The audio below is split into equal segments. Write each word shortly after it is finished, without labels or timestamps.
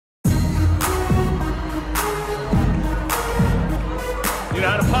it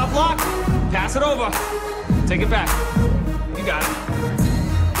out of pop lock. Pass it over. Take it back. You got it.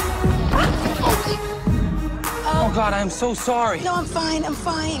 Oh, God, I'm so sorry. No, I'm fine. I'm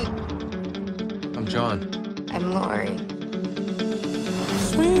fine. I'm John. I'm Lori.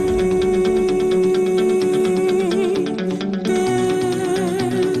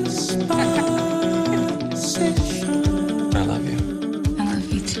 I love you. I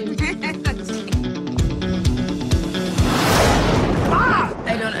love you too.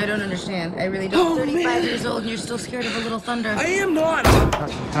 I don't understand. I really don't. 35 years old and you're still scared of a little thunder. I am not.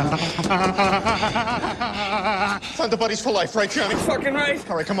 Thunder Buddies for life, right, Johnny? Fucking right.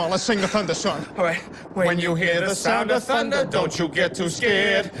 All right, come on, let's sing the thunder song. All right. When you hear the sound of thunder, don't you get too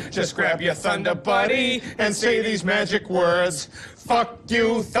scared. Just grab your thunder buddy and say these magic words. Fuck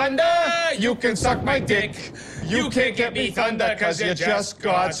you, thunder, you can suck my dick. You can't get me, thunder, cause you're just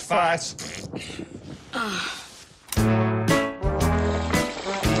God's farts.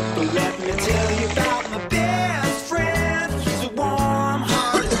 Let me tell you about my best friend. He's a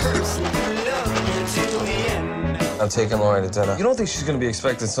warm-hearted person who loved me till the end. I'm taking Lori to dinner. You don't think she's gonna be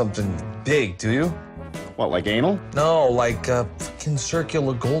expecting something big, do you? What, like anal? No, like a fucking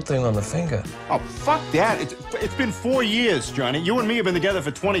circular gold thing on the finger. Oh, fuck that. It's been 4 years, Johnny. You and me have been together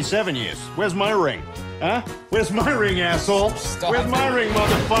for 27 years. Where's my ring? Huh? Where's my ring, asshole? Stop Where's my ring,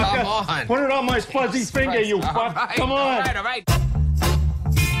 motherfucker? Come on. Put it on my fuzzy finger, you fuck. Right, Come on. all right.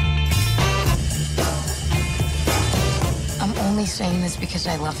 I'm only saying this because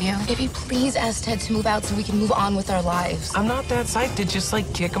I love you. If you please ask Ted to move out so we can move on with our lives. I'm not that psyched to just,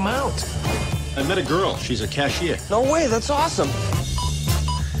 like, kick him out. I met a girl. She's a cashier. No way, that's awesome.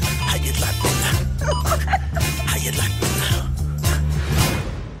 How you like me now? How you like me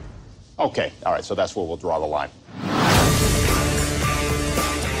now? Okay, all right, so that's where we'll draw the line.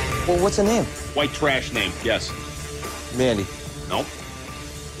 Well, what's her name? White trash name, yes. Mandy. Nope.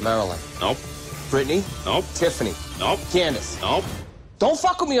 Marilyn. Nope. Brittany. Nope. Tiffany. Nope. Candace. Nope. Don't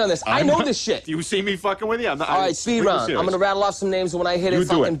fuck with me on this. I know not- this shit. You see me fucking with you? I'm not. All right, speed round. I'm gonna rattle off some names, and when I hit You it,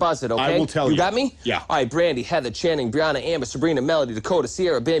 do fucking it. buzz it, okay? I will tell you. You got me? Yeah. All right, Brandy, Heather, Channing, Brianna, Amber, Sabrina, Melody, Dakota,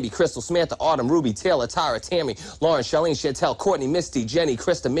 Sierra, Bambi, Crystal, Samantha, Autumn, Ruby, Taylor, Tara, Tammy, Lauren, Charlene, Chantel, Courtney, Misty, Jenny,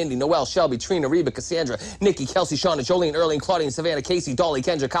 Krista, Mindy, Noelle, Shelby, Trina, Reba, Cassandra, Nikki, Kelsey, Shauna, Jolene, Erling, Claudine, Savannah, Casey, Dolly,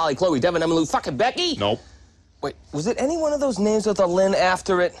 Kendra, Kylie, Chloe, Devin, Emily, fucking Becky? Nope. Wait, was it any one of those names with a Lynn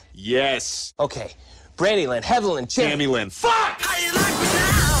after it? Yes. Okay. Brandy Lynn, Heather Lynn, Tammy Lynn. Fuck!